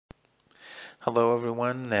Hello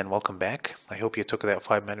everyone and welcome back. I hope you took that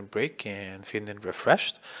 5-minute break and feeling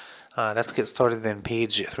refreshed. Let's get started in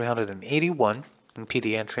page 381 in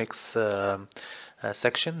Pediatrics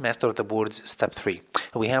section, Master of the Boards, Step 3.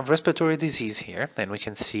 We have respiratory disease here, and we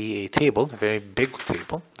can see a table, a very big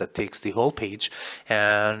table that takes the whole page,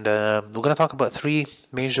 and we're going to talk about three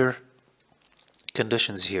major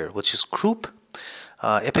conditions here, which is croup,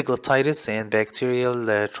 epiglottitis, and bacterial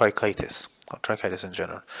tracheitis, or tracheitis in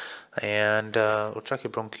general, and or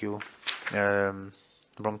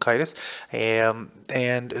bronchitis,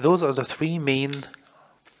 and those are the three main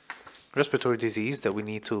respiratory disease that we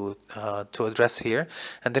need to address here,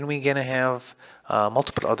 and then we're gonna have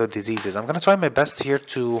multiple other diseases. I'm gonna try my best here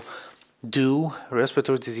to do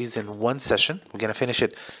respiratory disease in one session. We're gonna finish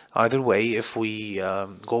it either way. If we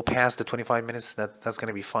go past the 25 minutes, that's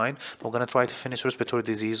gonna be fine. But we're gonna try to finish respiratory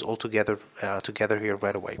disease all together here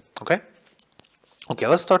right away. Okay. Okay,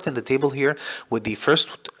 let's start in the table here with the first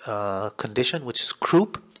condition, which is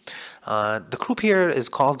croup. The croup here is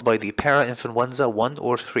caused by the parainfluenza 1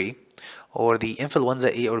 or 3, or the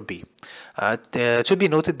influenza A or B. It should be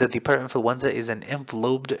noted that the parainfluenza is an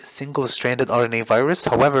enveloped single-stranded RNA virus.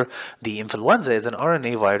 However, the influenza is an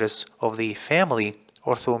RNA virus of the family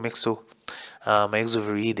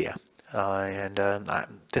Orthomyxoviridae.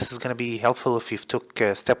 This is going to be helpful if you've took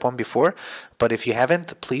step 1 before, but if you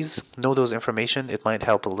haven't, please know those information. It might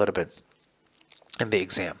help a little bit in the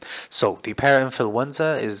exam. So the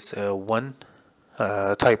parainfluenza is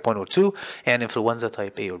type 1 or 2, and influenza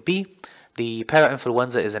type A or B. The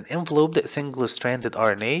parainfluenza is an enveloped single-stranded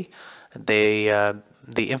RNA. The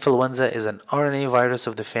influenza is an RNA virus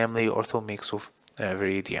of the family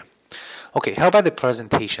Orthomyxoviridae. Okay, how about the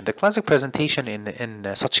presentation? The classic presentation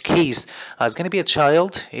in such case is going to be a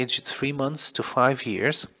child aged 3 months to 5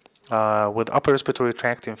 years with upper respiratory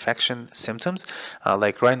tract infection symptoms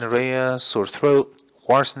like rhinorrhea, sore throat,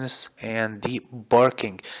 hoarseness, and deep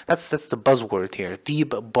barking. That's the buzzword here,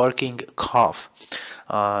 deep barking cough.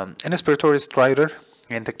 Inspiratory stridor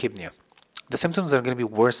and tachypnea. The symptoms are going to be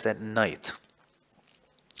worse at night.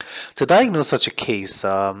 To diagnose such a case,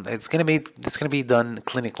 it's going to be done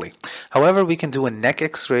clinically. However, we can do a neck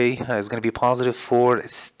X-ray. It's going to be positive for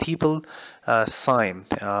steeple sign.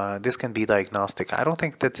 This can be diagnostic. I don't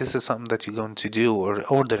think that this is something that you're going to do or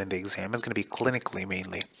order in the exam. It's going to be clinically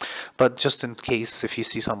mainly. But just in case, if you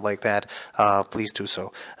see something like that, please do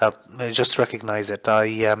so. Just recognize it.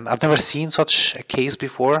 I've never seen such a case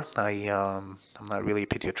before. I'm not really a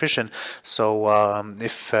pediatrician, so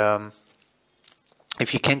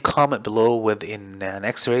if you can comment below with an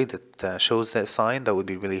X-ray that shows that sign, that would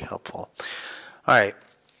be really helpful. All right.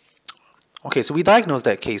 Okay, so we diagnosed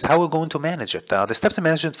that case. How are we going to manage it? The steps of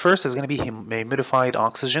management first is going to be humidified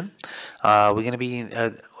oxygen. We're going to be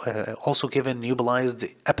also given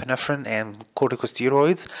nebulized epinephrine and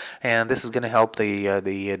corticosteroids, and this is going to help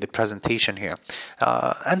the presentation here.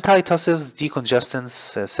 Antitussives,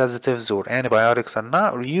 decongestants, sedatives, or antibiotics are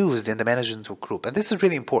not used in the management of croup, and this is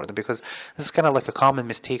really important because this is kind of like a common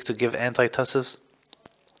mistake to give antitussives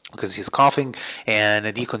because he's coughing, and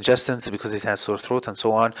decongestants because he has sore throat and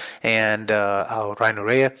so on, and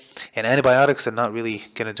rhinorrhea, and antibiotics are not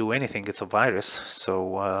really going to do anything. It's a virus,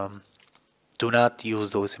 so do not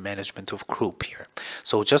use those in management of croup here.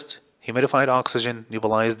 So just humidified oxygen,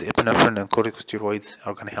 nebulized epinephrine, and corticosteroids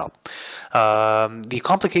are going to help. The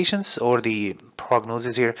complications or the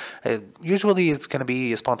prognosis here, usually it's going to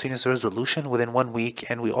be a spontaneous resolution within 1 week,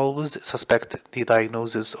 and we always suspect the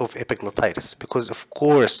diagnosis of epiglottitis because, of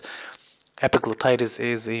course, epiglottitis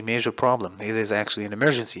is a major problem. It is actually an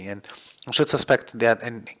emergency, and we should suspect that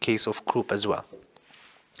in case of croup as well,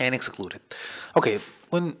 and exclude it. Okay.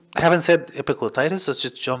 When having said epiglottitis, let's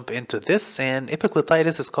just jump into this. And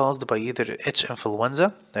epiglottitis is caused by either H.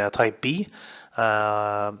 influenza type B,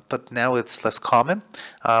 but now it's less common.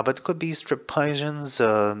 But it could be strep pygens,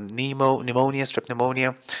 pneumonia, strep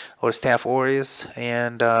pneumonia, or Staph aureus,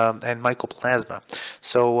 and mycoplasma.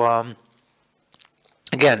 So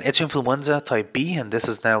again, H. influenza type B, and this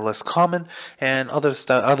is now less common, and other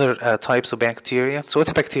types of bacteria. So it's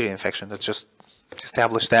a bacteria infection. That's just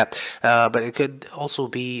establish that, but it could also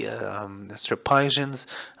be strep pygens,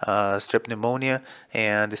 strep pneumonia,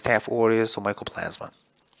 and Staph aureus or mycoplasma.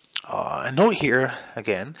 A note here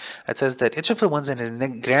again, it says that H. influenza is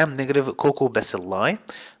gram-negative cocobacilli,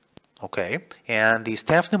 okay, and the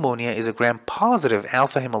Staph pneumonia is a gram-positive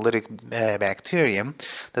alpha hemolytic bacterium.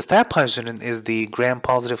 The Staph pygen is the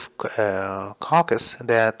gram-positive coccus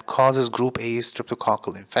that causes group A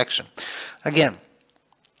streptococcal infection. Again,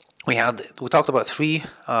 we talked about three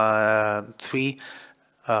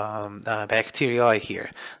bacteria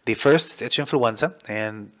here. The first H. influenza,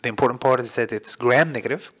 and the important part is that it's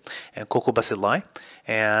gram-negative and Coccobacilli.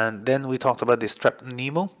 And then we talked about the strep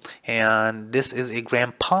pneumo, and this is a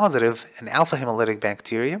gram-positive and alpha hemolytic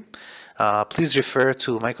bacteria. Please refer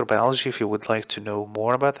to microbiology if you would like to know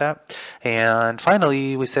more about that. And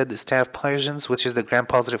finally, we said the staph pygens, which is the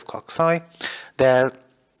gram-positive cocci that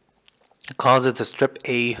causes the strep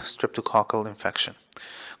A streptococcal infection,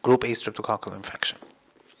 group A streptococcal infection.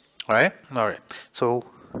 All right. So,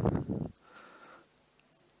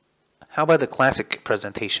 how about the classic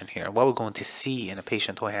presentation here? What we're going to see in a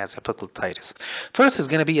patient who has epiglottitis. First is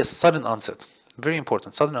going to be a sudden onset. Very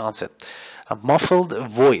important, sudden onset. A muffled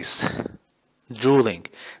voice, drooling,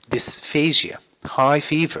 dysphagia, high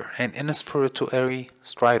fever, and inspiratory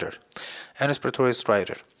stridor.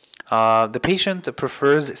 The patient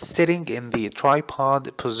prefers sitting in the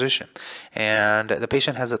tripod position, and the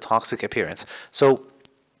patient has a toxic appearance. So,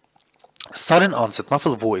 sudden onset,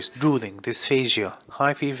 muffled voice, drooling, dysphagia,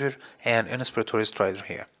 high fever, and inspiratory stridor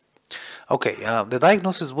here. Okay, the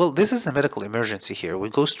diagnosis, well, this is a medical emergency here. We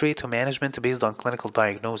go straight to management based on clinical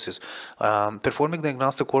diagnosis. Performing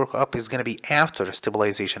diagnostic workup is going to be after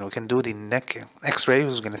stabilization. We can do the neck x-ray,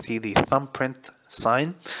 we're going to see the thumbprint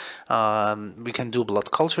sign. We can do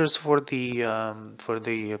blood cultures for the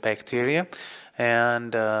bacteria,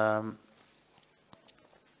 and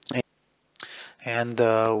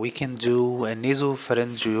we can do a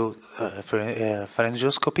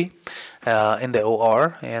nasopharyngoscopy in the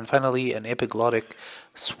OR, and finally an epiglottic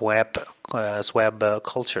swab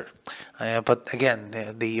culture. But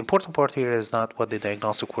again, the important part here is not what the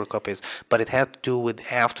diagnostic workup is, but it had to do with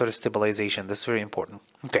after stabilization. That's very important.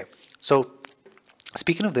 Okay, so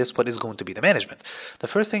speaking of this, what is going to be the management? The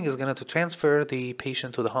first thing is going to transfer the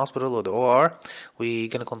patient to the hospital or the OR. We're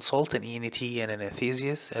going to consult an ENT and an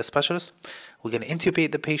anesthesia specialist. We're going to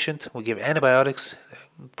intubate the patient. We give antibiotics,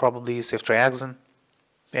 probably ceftriaxone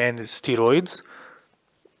and steroids.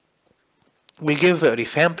 We give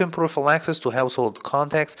rifampin prophylaxis to household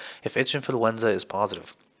contacts if H. influenza is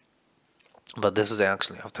positive. But this is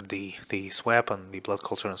actually after the swab and the blood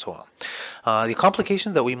culture and so on. The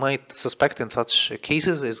complication that we might suspect in such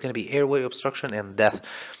cases is going to be airway obstruction and death.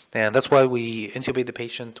 And that's why we intubate the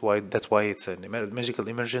patient, that's why it's a medical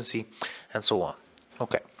emergency, and so on.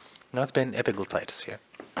 Okay, that's been epiglottitis here.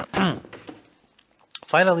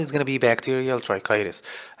 Finally, it's going to be bacterial tracheitis,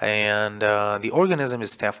 and the organism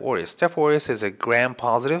is Staph aureus. Staph aureus is a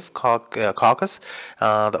gram-positive coccus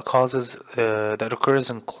that occurs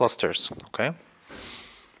in clusters. Okay,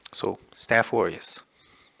 so Staph aureus.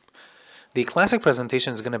 The classic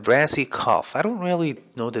presentation is going to brassy cough. I don't really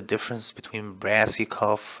know the difference between brassy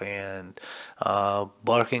cough and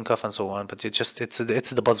barking cough and so on, but it's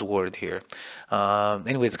the buzzword here.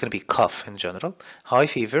 Anyway, it's going to be cough in general. High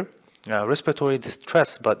fever. Respiratory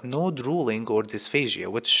distress, but no drooling or dysphagia,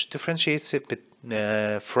 which differentiates it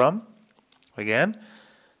from, again,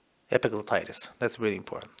 epiglottitis. That's really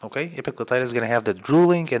important. Okay, epiglottitis is going to have the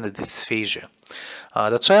drooling and the dysphagia.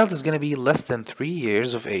 The child is going to be less than 3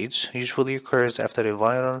 years of age. Usually occurs after a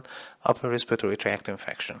viral upper respiratory tract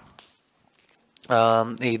infection.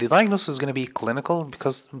 The diagnosis is going to be clinical,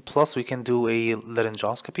 because plus we can do a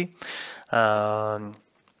laryngoscopy.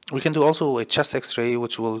 We can do also a chest x-ray,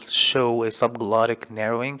 which will show a subglottic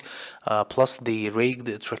narrowing, plus the ragged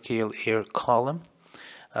tracheal air column,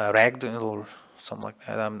 ragged or something like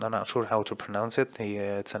that. I'm not sure how to pronounce it.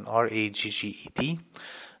 It's an R-A-G-G-E-D,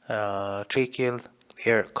 tracheal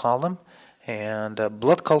air column, and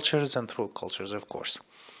blood cultures and throat cultures, of course.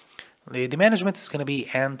 The management is going to be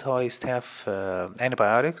anti-staph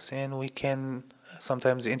antibiotics, and we can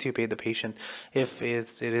sometimes intubate the patient if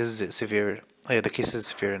it is severe. The case is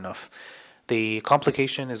severe enough. The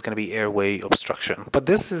complication is going to be airway obstruction. But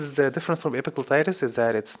this is different from epiglottitis, is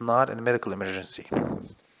that it's not a medical emergency.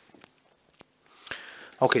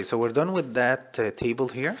 Okay, so we're done with that table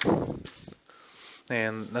here.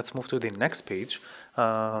 And let's move to the next page.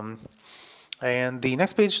 And the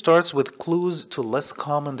next page starts with clues to less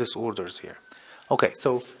common disorders here. Okay,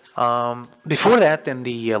 so before that, in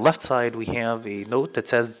the left side, we have a note that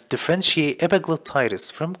says differentiate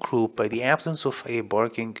epiglottitis from croup by the absence of a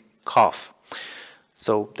barking cough.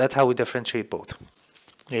 So that's how we differentiate both.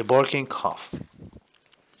 A barking cough.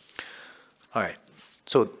 All right.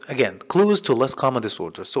 So again, clues to less common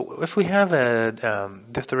disorders. So if we have a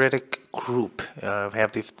diphtheritic croup,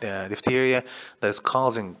 have diphtheria that is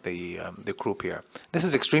causing the croup here. This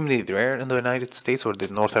is extremely rare in the United States or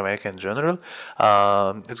the North America in general.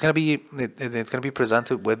 It's going to be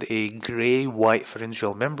presented with a gray-white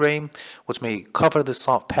pharyngeal membrane, which may cover the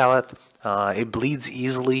soft palate. It bleeds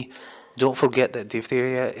easily. Don't forget that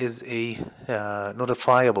diphtheria is a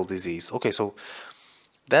notifiable disease. Okay, so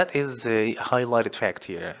that is a highlighted fact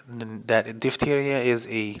here, that diphtheria is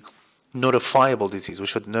a notifiable disease. We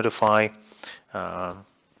should notify that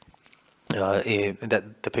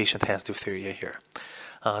the patient has diphtheria here.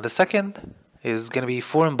 The second is going to be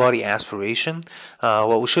foreign body aspiration.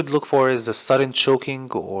 What we should look for is a sudden choking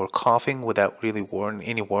or coughing without really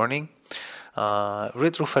any warning.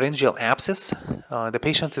 Retropharyngeal abscess. The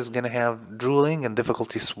patient is going to have drooling and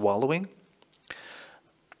difficulty swallowing.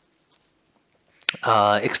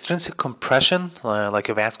 Extrinsic compression, like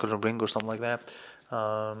a vascular ring or something like that,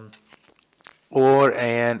 or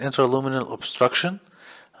an intraluminal obstruction,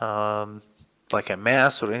 like a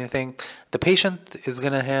mass or anything. The patient is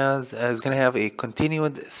gonna have a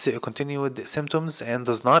continued symptoms and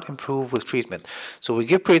does not improve with treatment. So we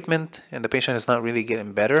give treatment and the patient is not really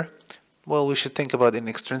getting better. Well, we should think about an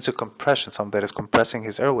extrinsic compression, something that is compressing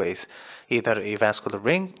his airways, either a vascular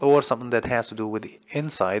ring or something that has to do with the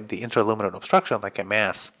inside, the intraluminal obstruction, like a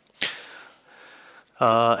mass.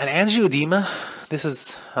 An angioedema, this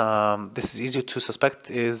is easy to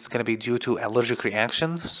suspect, is going to be due to allergic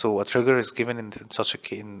reaction. So a trigger is given in such a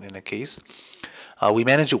case. We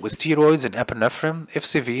manage it with steroids and epinephrine. If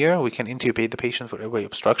severe, we can intubate the patient for airway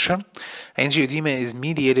obstruction. Angioedema is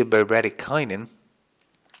mediated by bradykinin,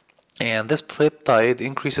 and this peptide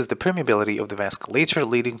increases the permeability of the vasculature,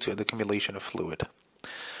 leading to the accumulation of fluid.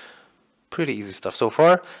 Pretty easy stuff so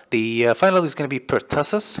far. The final is going to be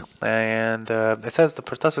pertussis, and it says the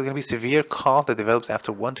pertussis is going to be severe cough that develops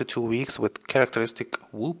after 1 to 2 weeks with characteristic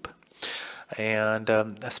whoop and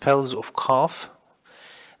spells of cough.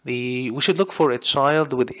 We should look for a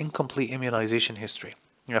child with incomplete immunization history.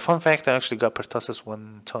 A fun fact, I actually got pertussis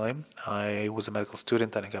one time. I was a medical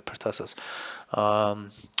student and I got pertussis. I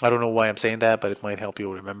don't know why I'm saying that, but it might help you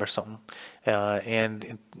remember something.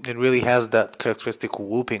 And it really has that characteristic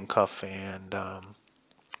whooping cough, and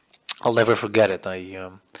I'll never forget it. It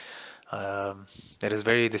is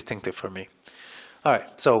very distinctive for me. All right,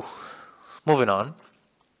 so moving on.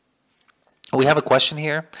 We have a question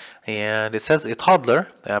here, and it says a toddler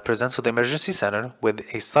presents to the emergency center with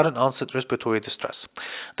a sudden onset respiratory distress.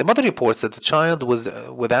 The mother reports that the child was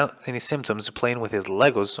without any symptoms, playing with his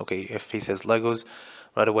Legos. Okay, if he says Legos,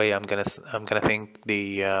 right away I'm gonna think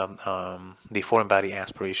the foreign body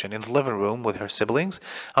aspiration in the living room with her siblings.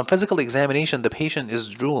 On physical examination, the patient is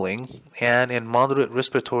drooling and in moderate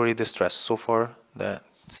respiratory distress. So far, that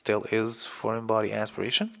still is foreign body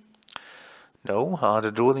aspiration. No,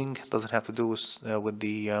 the drooling doesn't have to do with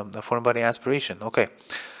the foreign body aspiration. Okay,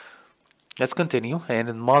 let's continue. And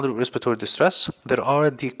in moderate respiratory distress, there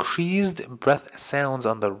are decreased breath sounds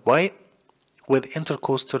on the right with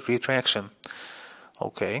intercostal retraction.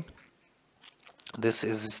 Okay, this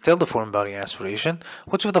is still the foreign body aspiration.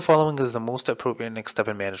 Which of the following is the most appropriate next step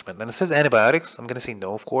in management? And it says antibiotics. I'm going to say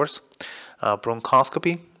no, of course.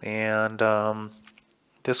 Bronchoscopy, and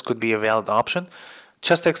this could be a valid option.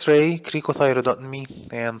 Chest X-ray,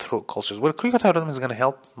 cricothyroidotomy, and throat cultures. Well, cricothyroidotomy is going to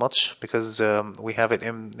help much because we have it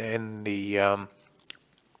in the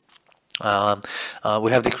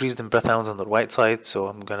we have decreased in breath sounds on the right side, so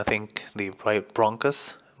I'm going to think the right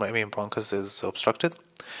main bronchus is obstructed.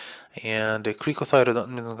 And the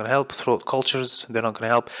cricothyroidotomy is going to help. Throat cultures, they're not going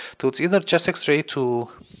to help. So it's either chest X-ray to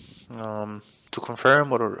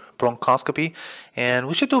confirm or bronchoscopy, and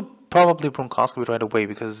we should do probably bronchoscopy right away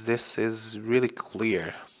because this is really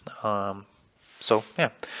clear. So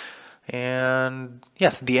yeah, and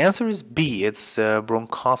yes, the answer is B. It's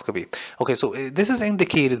bronchoscopy. Okay, so this is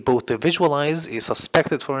indicated both to visualize a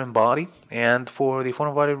suspected foreign body and for the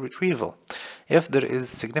foreign body retrieval. If there is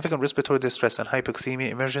significant respiratory distress and hypoxemia,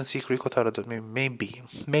 emergency cricothyroidotomy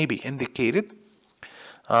may be indicated.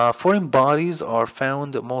 Foreign bodies are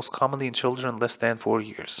found most commonly in children less than 4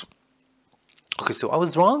 years. Okay, so I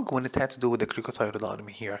was wrong when it had to do with the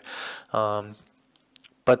cricothyroidotomy here.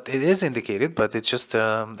 But it is indicated, but it's just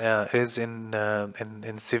it is in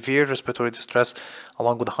severe respiratory distress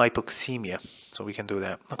along with hypoxemia. So we can do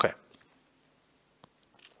that. Okay.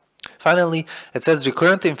 Finally, it says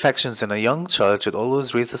recurrent infections in a young child should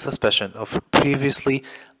always raise the suspicion of previously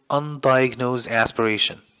undiagnosed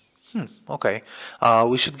aspiration. Okay.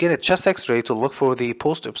 We should get a chest X-ray to look for the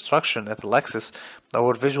post-obstruction at the lexus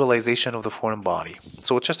or visualization of the foreign body.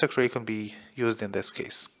 So a chest X-ray can be used in this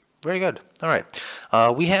case. Very good. All right.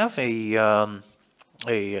 We have a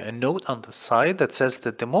note on the side that says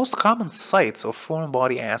that the most common sites of foreign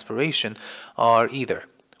body aspiration are either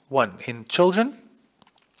 1 in children,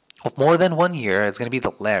 of more than 1 year, it's going to be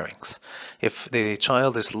the larynx. If the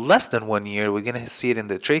child is less than 1 year, we're going to see it in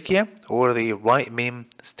the trachea or the right main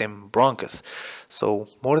stem bronchus. So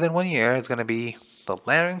more than 1 year, it's going to be the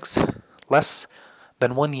larynx. Less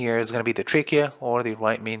than 1 year is going to be the trachea or the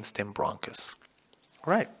right main stem bronchus.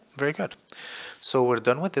 All right, very good. So we're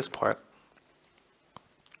done with this part.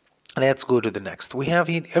 Let's go to the next. We have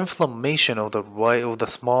inflammation of the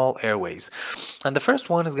small airways, and the first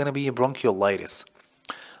one is going to be bronchiolitis.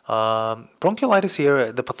 Bronchiolitis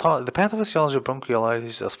here, the pathophysiology of bronchiolitis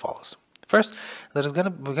is as follows. First, we're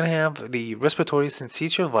gonna have the respiratory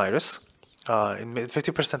syncytial virus. In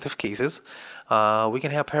 50% of cases, we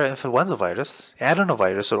can have parainfluenza virus,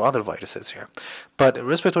 adenovirus, or other viruses here, but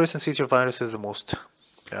respiratory syncytial virus is the most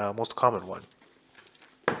common one.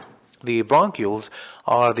 The bronchioles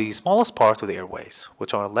are the smallest part of the airways,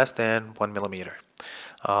 which are less than 1 millimeter,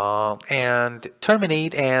 and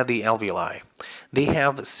terminate at the alveoli. They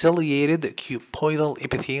have ciliated cuboidal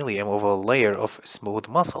epithelium over a layer of smooth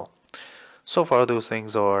muscle. So far, those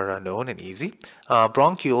things are known and easy.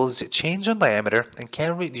 Bronchioles change in diameter and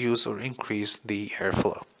can reduce or increase the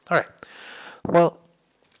airflow. All right. Well,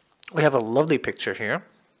 we have a lovely picture here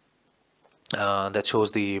that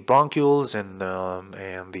shows the bronchioles and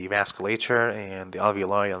the vasculature and the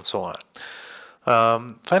alveoli and so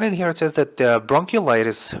on. Finally, here it says that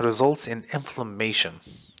bronchiolitis results in inflammation,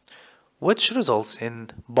 which results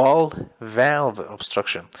in ball valve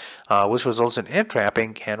obstruction, which results in air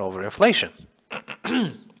trapping and overinflation.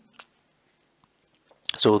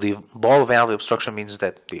 So the ball valve obstruction means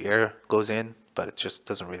that the air goes in, but it just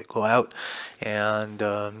doesn't really go out, and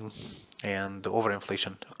the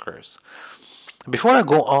overinflation occurs. Before I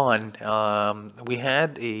go on, we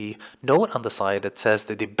had a note on the side that says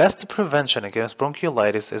that the best prevention against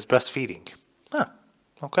bronchiolitis is breastfeeding.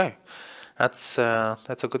 Okay. That's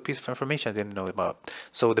a good piece of information I didn't know about.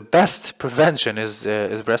 So the best prevention is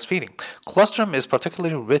breastfeeding. Colostrum is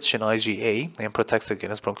particularly rich in IgA and protects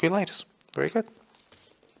against bronchiolitis. Very good.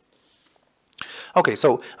 Okay,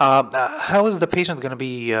 so how is the patient going to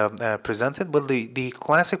be presented? Well, the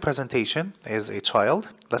classic presentation is a child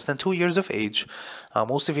less than 2 years of age,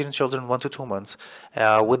 most severe in children 1 to 2 months,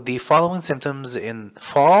 with the following symptoms in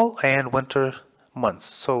fall and winter months.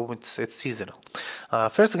 So it's seasonal.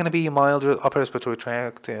 First, it's going to be mild upper respiratory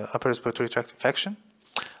tract infection.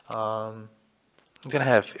 It's going to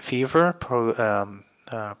have fever,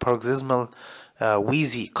 paroxysmal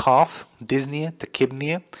wheezy cough, dyspnea,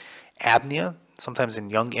 tachypnea, apnea, sometimes in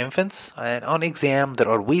young infants, and on exam there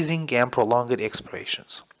are wheezing and prolonged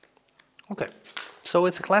expirations. Okay, so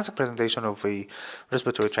it's a classic presentation of a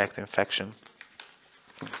respiratory tract infection,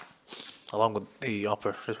 along with the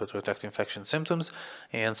upper respiratory tract infection symptoms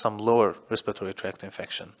and some lower respiratory tract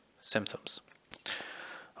infection symptoms.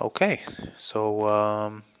 Okay,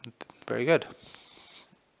 so very good.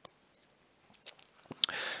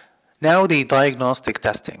 Now the diagnostic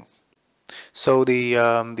testing. So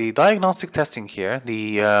the diagnostic testing here,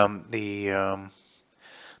 the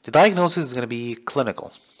diagnosis is going to be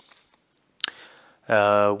clinical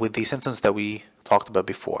with the symptoms that we talked about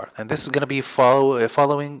before, and this is going to be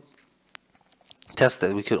following test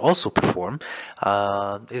that we could also perform.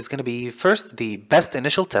 Is going to be first, the best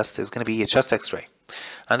initial test is going to be a chest X-ray,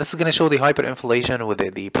 and this is going to show the hyperinflation with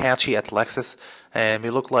the patchy atelectasis, and may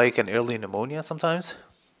look like an early pneumonia sometimes.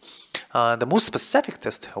 The most specific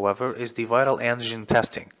test, however, is the viral antigen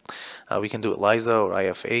testing. We can do ELISA or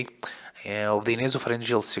IFA of the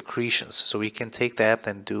nasopharyngeal secretions, so we can take that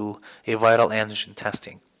and do a viral antigen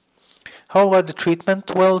testing. How about the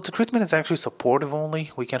treatment? Well, the treatment is actually supportive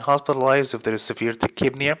only. We can hospitalize if there is severe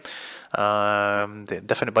tachypnea.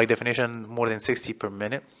 By definition, more than 60 per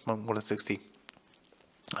minute, more than 60.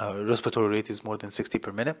 Respiratory rate is more than 60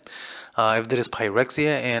 per minute. If there is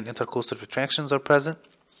pyrexia and intercostal retractions are present,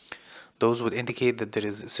 those would indicate that there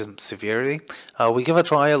is some severity. We give a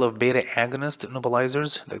trial of beta agonist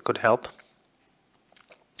nebulizers that could help.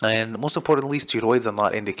 And most importantly, steroids are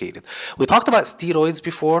not indicated. We talked about steroids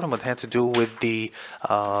before, and what had to do with the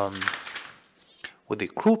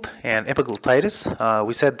croup and epiglottitis.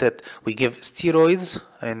 We said that we give steroids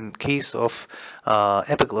in case of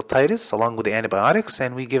epiglottitis along with the antibiotics,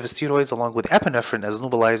 and we give steroids along with epinephrine as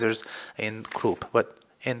nebulizers in croup. But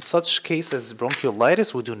in such cases as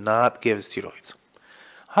bronchiolitis, we do not give steroids.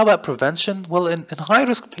 How about prevention? Well, in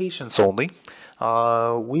high-risk patients only,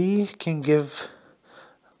 we can give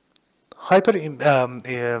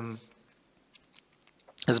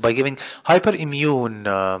is by giving hyperimmune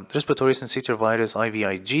respiratory syncytial virus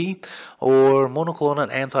IVIG or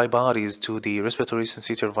monoclonal antibodies to the respiratory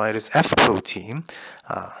syncytial virus F protein,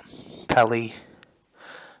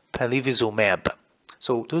 palivizumab.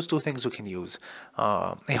 So those two things we can use.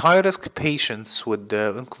 A high-risk patients would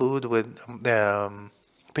include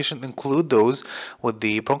those with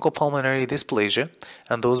the bronchopulmonary dysplasia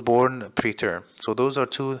and those born preterm. So those are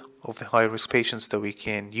two of the high-risk patients that we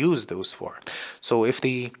can use those for. So if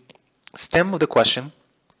the stem of the question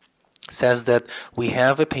says that we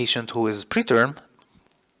have a patient who is preterm,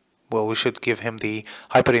 well, we should give him the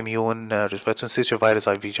hyperimmune respiratory syncytial virus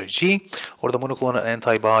IVIG or the monoclonal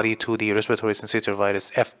antibody to the respiratory syncytial virus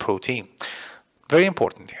F protein. Very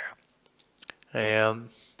important here.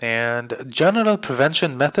 And general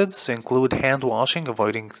prevention methods include hand washing,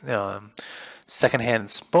 avoiding secondhand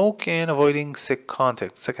smoke, and avoiding sick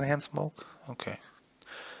contact. Secondhand smoke? Okay.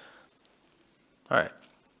 All right.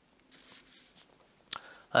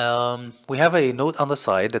 We have a note on the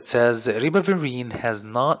side that says ribavirin has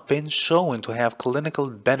not been shown to have clinical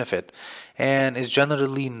benefit and is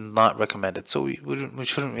generally not recommended. So we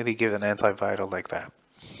shouldn't really give an antiviral like that.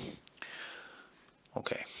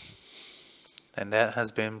 Okay. And that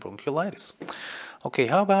has been bronchiolitis. Okay,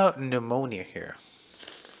 how about pneumonia here?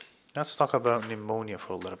 Let's talk about pneumonia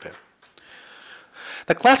for a little bit.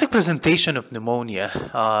 The classic presentation of pneumonia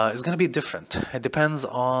is going to be different. It depends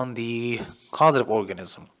on the causative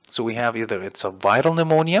organism. So we have either it's a viral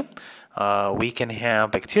pneumonia, we can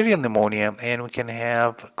have bacterial pneumonia, and we can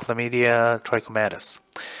have chlamydia trachomatis.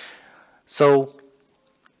 So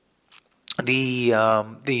the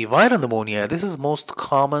viral pneumonia, this is most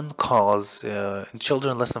common cause in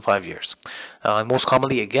children less than 5 years. Most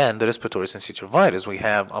commonly, again, the respiratory syncytial virus. We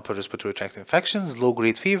have upper respiratory tract infections,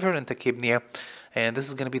 low-grade fever, and tachypnea. And this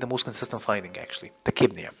is going to be the most consistent finding, actually,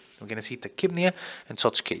 tachypnea. We're going to see tachypnea in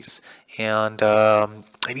such case. And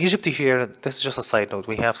in Egypt here, this is just a side note,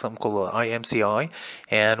 we have something called IMCI,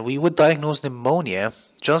 and we would diagnose pneumonia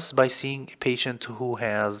just by seeing a patient who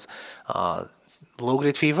has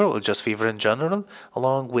low-grade fever or just fever in general,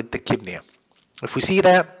 along with tachypnea. If we see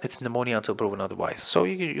that, it's pneumonia until proven otherwise. So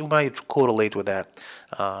you might correlate with that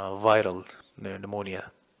viral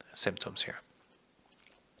pneumonia symptoms here.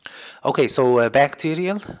 Okay, so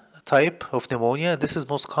bacterial type of pneumonia, this is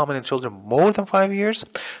most common in children more than 5 years.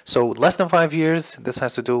 So less than 5 years, this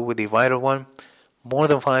has to do with the viral one. More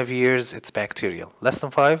than 5 years, it's bacterial. Less than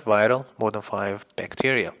 5, viral. More than 5,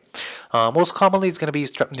 bacterial. Most commonly, it's going to be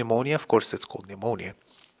strep pneumonia. Of course, it's called pneumonia.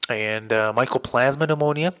 And mycoplasma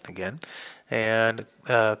pneumonia, again. And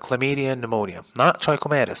chlamydia pneumonia. Not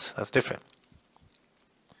trichomatis. That's different.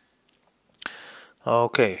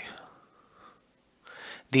 Okay.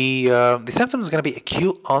 The symptoms is going to be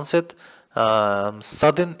acute onset,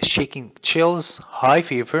 sudden shaking, chills, high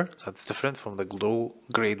fever. That's different from the low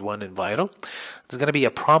grade 1 in viral. There's going to be a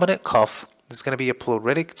prominent cough. There's going to be a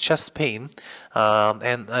pleuritic chest pain,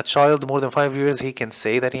 and a child more than 5 years, he can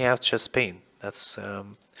say that he has chest pain. That's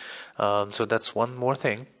so that's one more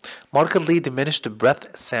thing. Markedly diminished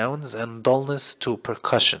breath sounds and dullness to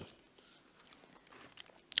percussion.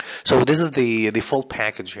 So this is the full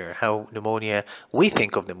package here. How pneumonia, we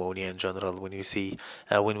think of pneumonia in general when you see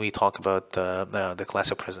when we talk about the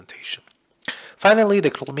classic presentation. Finally, the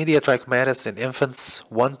chlamydia trachomatis in infants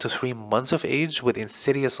 1 to 3 months of age with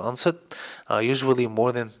insidious onset, usually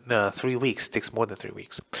more than 3 weeks. It takes more than 3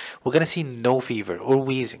 weeks. We're going to see no fever or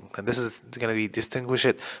wheezing, and this is going to be distinguish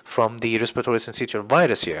it from the respiratory syncytial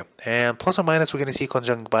virus here. And plus or minus, we're going to see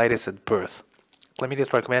conjunctivitis at birth. Chlamydia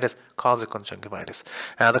trachomatis causes conjunctivitis.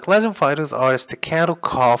 The classic findings are staccato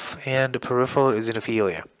cough and peripheral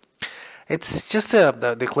eosinophilia. It's just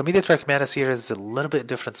the chlamydia trachomatis here is a little bit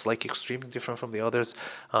different. It's like extremely different from the others.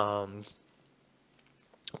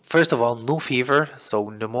 First of all, no fever. So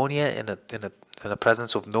pneumonia in the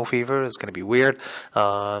presence of no fever is going to be weird.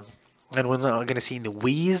 And we're not going to see the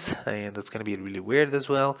wheeze, and that's going to be really weird as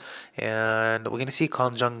well. And we're going to see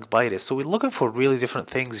conjunctivitis. So we're looking for really different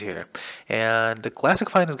things here. And the classic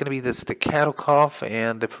find is going to be the staccato cough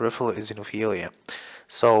and the peripheral eosinophilia.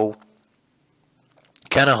 So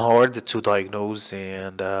kind of hard to diagnose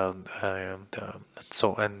and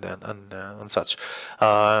such.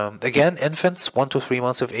 Again, infants 1 to 3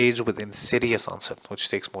 months of age with insidious onset, which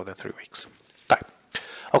takes more than 3 weeks.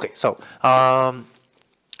 Okay, so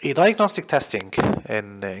a diagnostic testing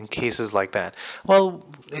in cases like that, well,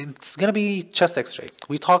 it's going to be chest x-ray.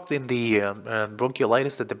 We talked in the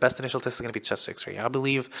bronchiolitis that the best initial test is going to be chest x-ray. I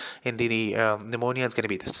believe in the pneumonia it's going to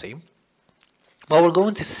be the same. What we're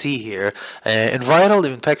going to see here, in viral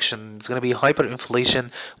infection, it's going to be hyperinflation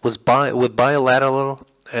with bilateral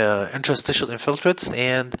interstitial infiltrates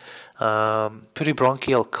and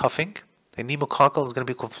peribronchial cuffing. And pneumococcal is going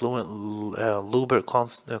to be confluent lobar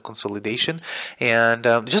consolidation. And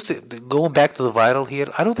just going back to the viral here,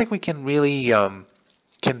 I don't think we can really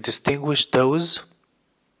can distinguish those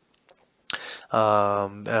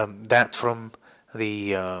that from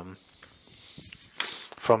the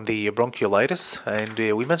bronchiolitis, and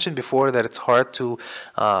we mentioned before that it's hard to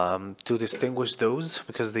distinguish those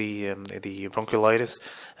because the bronchiolitis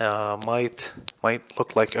might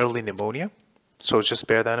look like early pneumonia, so just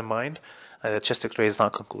bear that in mind. The chest X-ray is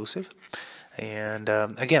not conclusive, and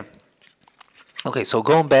again. Okay, so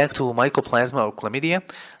going back to mycoplasma or chlamydia,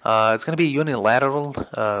 it's going to be unilateral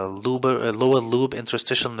lower lobe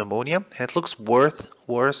interstitial pneumonia, and it looks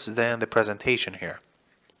worse than the presentation here.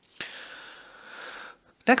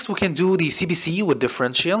 Next, we can do the CBC with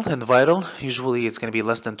differential and viral. Usually, it's going to be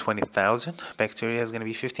less than 20,000. Bacteria is going to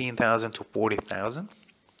be 15,000 to 40,000.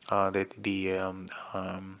 The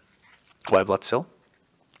white blood cell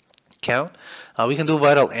count. We can do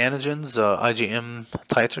viral antigens, IgM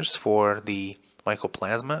titers for the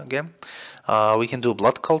mycoplasma again. We can do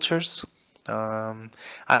blood cultures.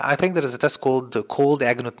 I think there is a test called the cold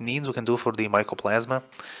agglutinins we can do for the mycoplasma,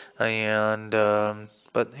 and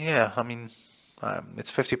but yeah, I mean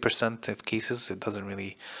it's 50% of cases. It doesn't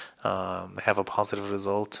really have a positive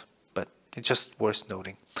result, but it's just worth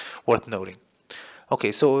noting.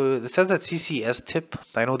 Okay, so it says that CCS tip.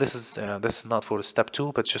 I know this is not for step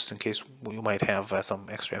 2, but just in case you might have some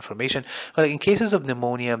extra information. But in cases of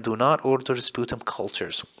pneumonia, do not order sputum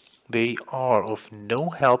cultures. They are of no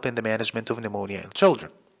help in the management of pneumonia in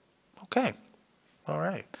children. Okay, all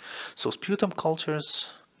right. So sputum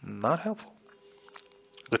cultures not helpful.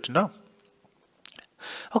 Good to know.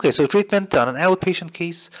 Okay, so treatment on an outpatient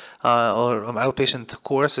case or an outpatient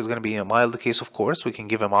course is going to be a mild case, of course. We can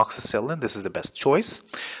give amoxicillin. This is the best choice.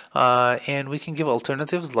 And we can give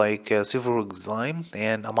alternatives like cefuroxime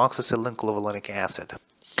and amoxicillin clavulanic acid.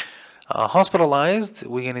 Hospitalized,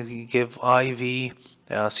 we're going to give IV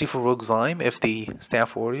cefuroxime. If the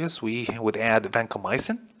Staph aureus, we would add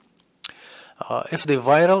vancomycin. If the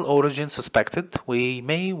viral origin suspected, we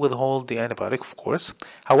may withhold the antibiotic, of course.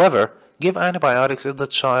 However, give antibiotics if the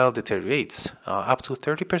child deteriorates. Up to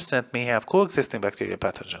 30% may have coexisting bacteria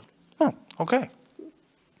pathogen. Oh, okay.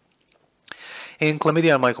 In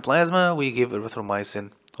chlamydia and mycoplasma, we give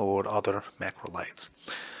erythromycin or other macrolides.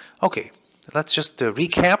 Okay, let's just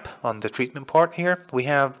recap on the treatment part here. We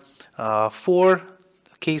have 4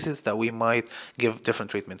 cases that we might give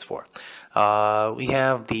different treatments for. We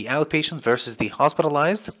have the outpatient versus the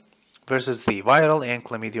hospitalized versus the viral and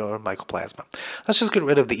chlamydia or mycoplasma. Let's just get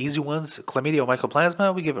rid of the easy ones. Chlamydia or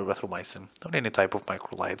mycoplasma, we give erythromycin, not any type of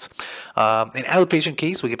macrolides. In outpatient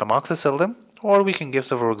case, we give amoxicillin, or we can give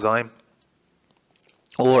cefuroxime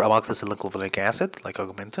or amoxicillin clavulanic acid, like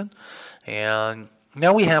augmentin. And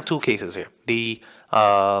now we have 2 cases here. The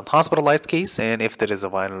hospitalized case and if there is a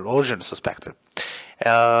viral origin suspected.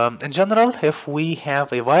 In general, if we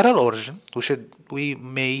have a viral origin, we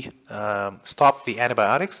may stop the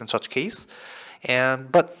antibiotics in such case.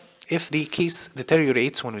 But if the case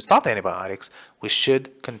deteriorates when we stop the antibiotics, we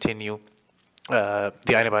should continue the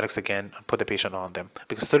antibiotics again and put the patient on them,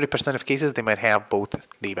 because 30% of cases they might have both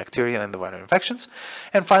the bacterial and the viral infections.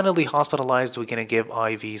 And finally, hospitalized, we're going to give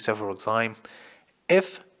IV cefuroxime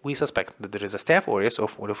if we suspect that there is a Staph aureus,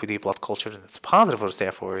 or if we do blood culture and it's positive for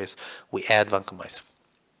Staph aureus, we add vancomycin.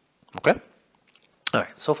 Okay?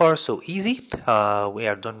 Alright, so far so easy. We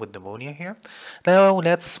are done with pneumonia here. Now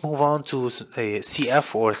let's move on to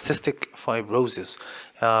CF or cystic fibrosis.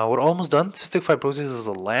 We're almost done. Cystic fibrosis is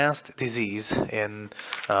the last disease in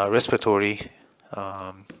respiratory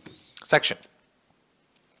section.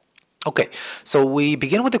 Okay, so we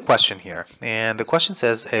begin with a question here, and the question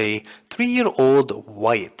says a 3-year-old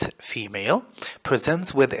white female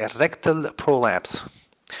presents with a rectal prolapse.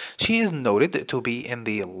 She is noted to be in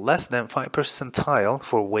the less than 5th percentile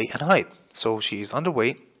for weight and height, so she is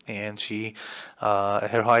underweight and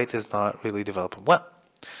her height is not really developing well.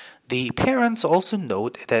 The parents also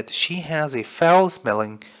note that she has a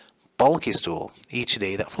foul-smelling bulky stool each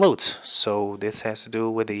day that floats. So this has to do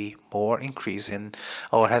with a more increase in,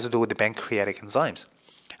 or has to do with the pancreatic enzymes.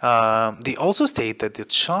 They also state that the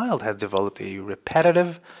child has developed a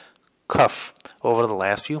repetitive cough over the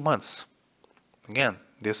last few months. Again,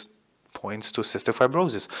 this points to cystic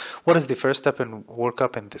fibrosis. What is the first step in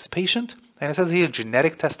workup in this patient? And it says here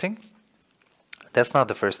genetic testing. That's not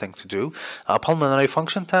the first thing to do. Pulmonary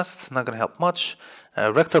function tests, not going to help much.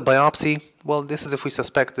 Rectal biopsy, well, this is if we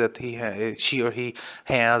suspect that she or he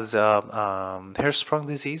has Hirschsprung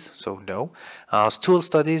disease, so no. Stool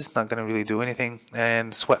studies, not going to really do anything.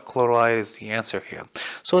 And sweat chloride is the answer here.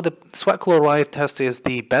 So the sweat chloride test is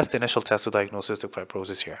the best initial test to diagnose cystic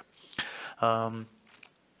fibrosis here.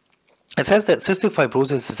 It says that cystic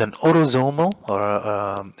fibrosis is an autosomal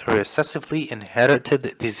or recessively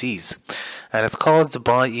inherited disease, and it's caused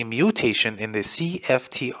by a mutation in the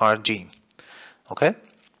CFTR gene. Okay,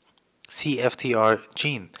 CFTR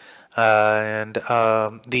gene. And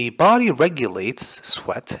the body regulates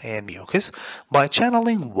sweat and mucus by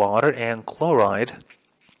channeling water and chloride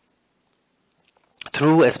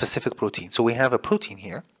through a specific protein. So we have a protein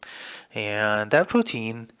here, and that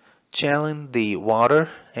protein channeling the water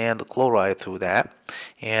and the chloride through that,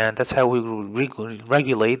 and that's how we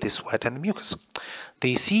regulate the sweat and the mucus.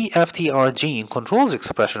 The CFTR gene controls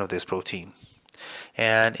expression of this protein.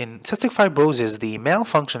 And in cystic fibrosis, the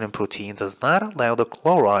malfunction in protein does not allow the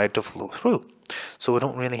chloride to flow through. So we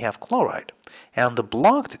don't really have chloride. And the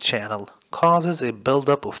blocked channel causes a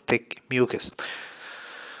buildup of thick mucus.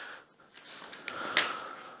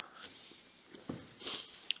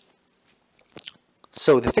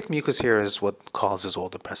 So the thick mucus here is what causes all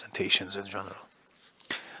the presentations in general.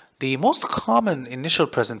 The most common initial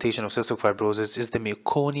presentation of cystic fibrosis is the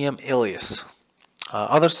meconium ileus.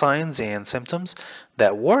 Other signs and symptoms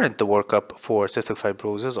that warrant the workup for cystic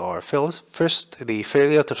fibrosis are first, the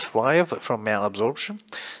failure to thrive from malabsorption,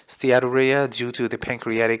 steatorrhea due to the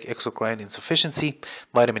pancreatic exocrine insufficiency,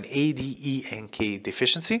 vitamin A, D, E, and K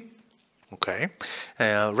deficiency. Okay,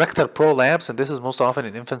 rectal prolapse, and this is most often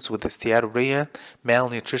in infants with steatorrhea,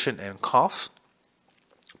 malnutrition, and cough.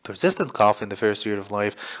 Persistent cough in the first year of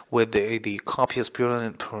life with the copious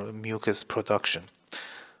purulent mucus production.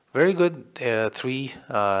 Very good three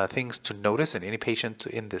things to notice in any patient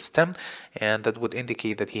in this stem, and that would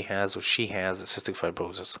indicate that he has or she has cystic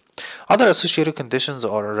fibrosis. Other associated conditions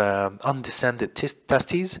are undescended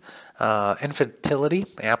testes, infertility,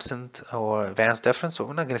 absent or vas deferens, but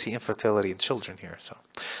we're not going to see infertility in children here. So,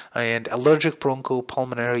 and allergic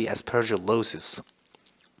bronchopulmonary aspergillosis.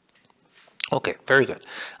 Okay, very good.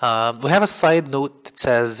 We have a side note that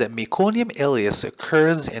says that meconium ileus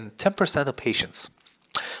occurs in 10% of patients.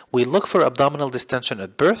 We look for abdominal distension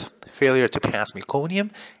at birth, failure to pass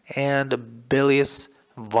meconium, and bilious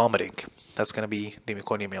vomiting. That's going to be the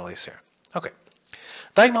meconium ileus here. Okay.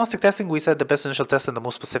 Diagnostic testing, we said the best initial test and the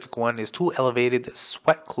most specific one is 2 elevated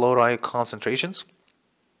sweat chloride concentrations,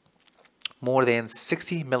 more than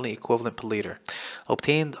 60 milliequivalent per liter,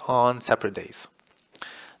 obtained on separate days.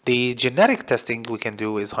 The genetic testing we can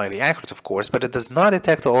do is highly accurate, of course, but it does not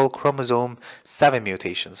detect all chromosome 7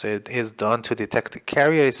 mutations. It is done to detect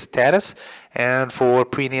carrier status and for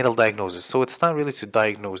prenatal diagnosis. So it's not really to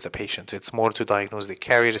diagnose the patient. It's more to diagnose the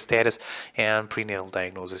carrier status and prenatal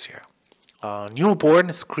diagnosis here.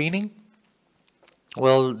 Newborn screening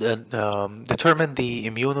will determine the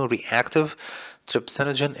immunoreactive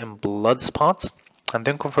trypsinogen in blood spots and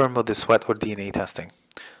then confirm with the sweat or DNA testing.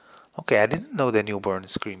 Okay, I didn't know the newborn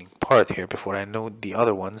screening part here before. I know the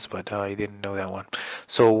other ones, but I didn't know that one.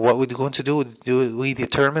 So what we're going to do, we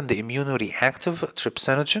determine the immunoreactive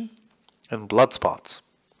trypsinogen in blood spots.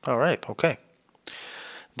 All right, okay.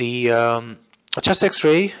 The chest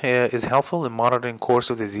X-ray is helpful in monitoring course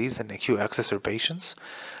of disease in acute exacerbations.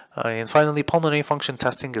 And finally, pulmonary function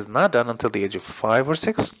testing is not done until the age of 5 or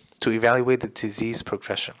 6 to evaluate the disease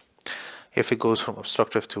progression, if it goes from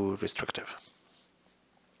obstructive to restrictive.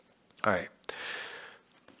 All right.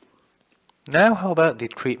 Now, how about the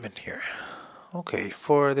treatment here? Okay,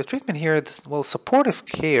 for the treatment here, well, supportive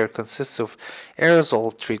care consists of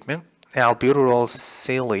aerosol treatment, albuterol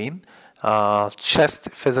saline, chest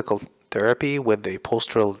physical therapy with the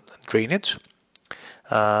postural drainage,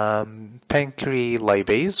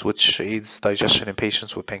 pancrelipase, which aids digestion in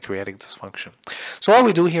patients with pancreatic dysfunction. So all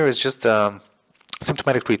we do here is just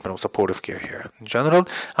symptomatic treatment of supportive care here in general,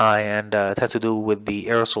 and it had to do with the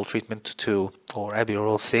aerosol treatment or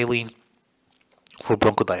albuterol saline for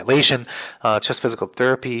bronchodilation, chest physical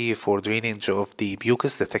therapy for drainage of the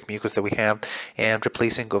mucus, the thick mucus that we have, and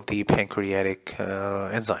replacing of the pancreatic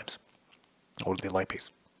enzymes or the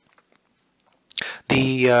lipase.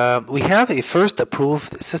 We have a first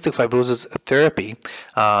approved cystic fibrosis therapy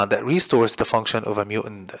that restores the function of a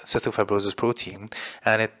mutant cystic fibrosis protein,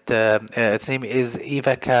 and its name is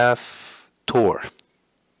ivacaftor.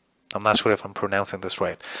 I'm not sure if I'm pronouncing this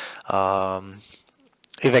right.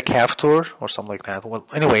 Ivacaftor or something like that. Well,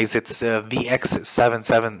 anyways, it's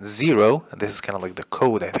VX770. And this is kind of like the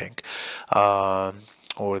code, I think,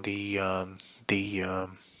 or the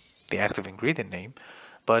active ingredient name.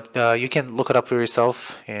 But you can look it up for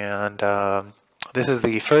yourself, and this is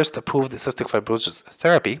the first approved cystic fibrosis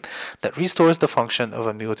therapy that restores the function of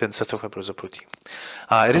a mutant cystic fibrosis protein.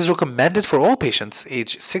 It is recommended for all patients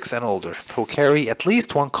age 6 and older who carry at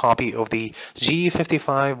least one copy of the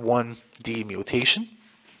G551D mutation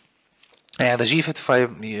And the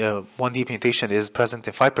G55-1D mutation is present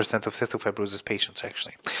in 5% of cystic fibrosis patients,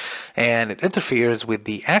 actually. And it interferes with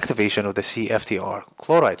the activation of the CFTR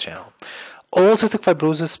chloride channel. All cystic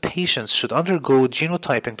fibrosis patients should undergo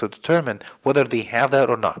genotyping to determine whether they have that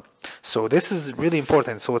or not. So this is really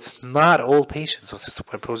important. So it's not all patients with cystic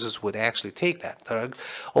fibrosis would actually take that drug,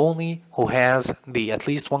 only who has at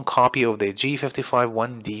least one copy of the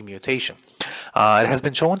G55-1D mutation. It has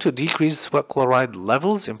been shown to decrease sweat chloride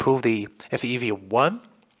levels, improve the FEV1,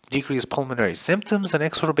 decrease pulmonary symptoms and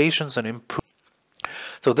exacerbations, and improve.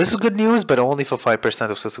 So this is good news, but only for 5%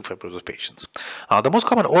 of cystic fibrosis patients. The most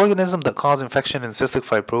common organisms that cause infection in cystic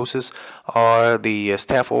fibrosis are the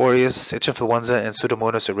Staph aureus, H. influenza, and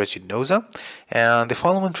Pseudomonas aeruginosa. And the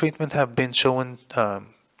following treatment have been shown and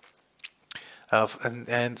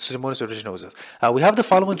Pseudomonas aeruginosa. We have the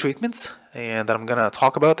following treatments and that I'm going to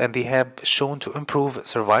talk about, and they have shown to improve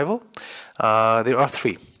survival. There are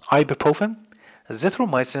 3: ibuprofen,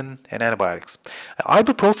 azithromycin, and antibiotics.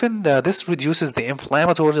 Ibuprofen, this reduces the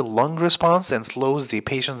inflammatory lung response and slows the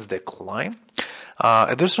patient's decline.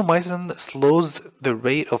 Azithromycin slows the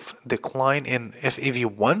rate of decline in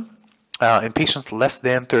FEV1 in patients less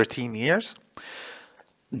than 13 years.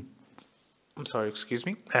 I'm sorry, excuse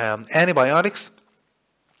me. Antibiotics,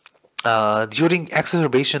 during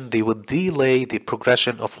exacerbation, they will delay the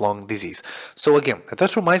progression of lung disease. So again,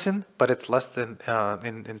 azithromycin, but it's less than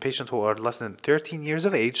in patients who are less than 13 years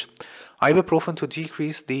of age. Ibuprofen to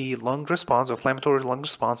decrease the lung response, inflammatory lung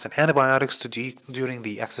response, and antibiotics during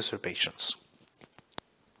the exacerbations.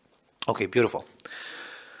 Okay, beautiful.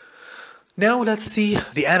 Now let's see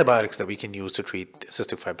the antibiotics that we can use to treat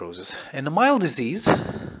cystic fibrosis. In a mild disease,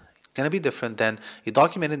 going to be different than a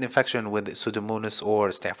documented infection with Pseudomonas or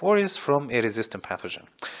Staph aureus from a resistant pathogen.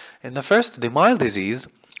 In the mild disease,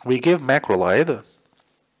 we give macrolide,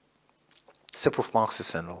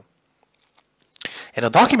 ciprofloxacin. In a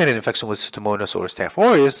documented infection with Pseudomonas or Staph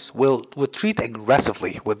aureus, we'll treat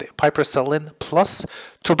aggressively with piperacillin plus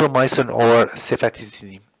tobramycin or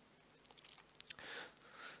ceftazidime.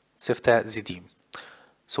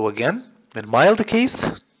 So again, in mild case,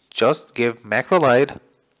 just give macrolide,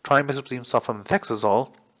 trimethoprim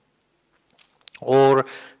sulfamethoxazole, or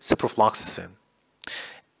ciprofloxacin.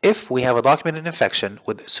 If we have a documented infection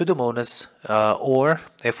with Pseudomonas or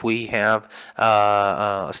if we have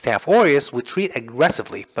Staph aureus, we treat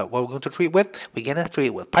aggressively. But what we're going to treat with? We're going to treat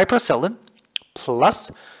with piperacillin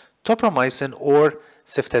plus tobramycin or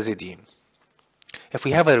ceftazidime. If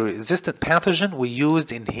we have a resistant pathogen, we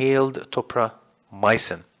used inhaled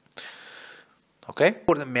tobramycin. Okay,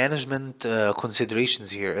 for the management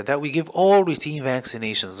considerations here, that we give all routine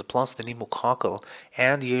vaccinations plus the pneumococcal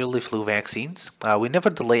and yearly flu vaccines. We never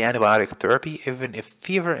delay antibiotic therapy even if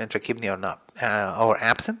fever and trachea are not or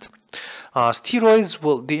absent.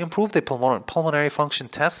 Steroids they improve the pulmonary function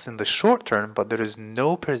tests in the short term, but there is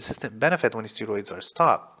no persistent benefit when steroids are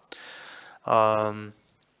stopped.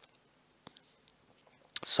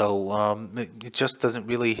 It just doesn't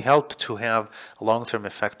really help to have a long-term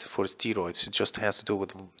effect for steroids. It just has to do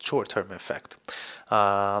with short-term effect.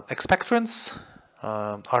 Expectorants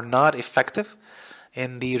are not effective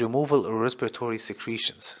in the removal of respiratory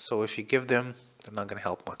secretions. So if you give them, they're not going to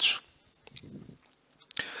help much.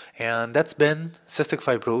 And that's been cystic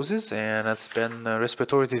fibrosis, and that's been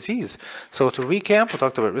respiratory disease. So to recap, we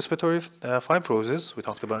talked about respiratory fibrosis, we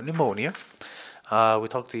talked about pneumonia, we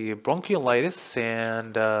talked the bronchiolitis,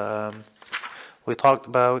 and we talked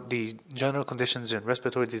about the general conditions in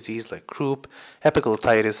respiratory disease like croup,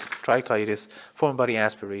 epiglottitis, tracheitis, foreign body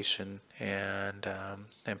aspiration, and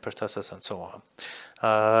pertussis, and so on.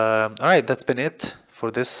 All right, that's been it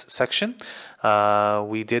for this section.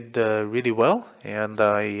 We did really well, and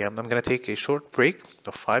I'm going to take a short break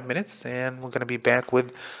of 5 minutes, and we're going to be back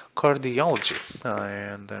with cardiology.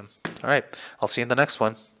 All right, I'll see you in the next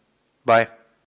one. Bye.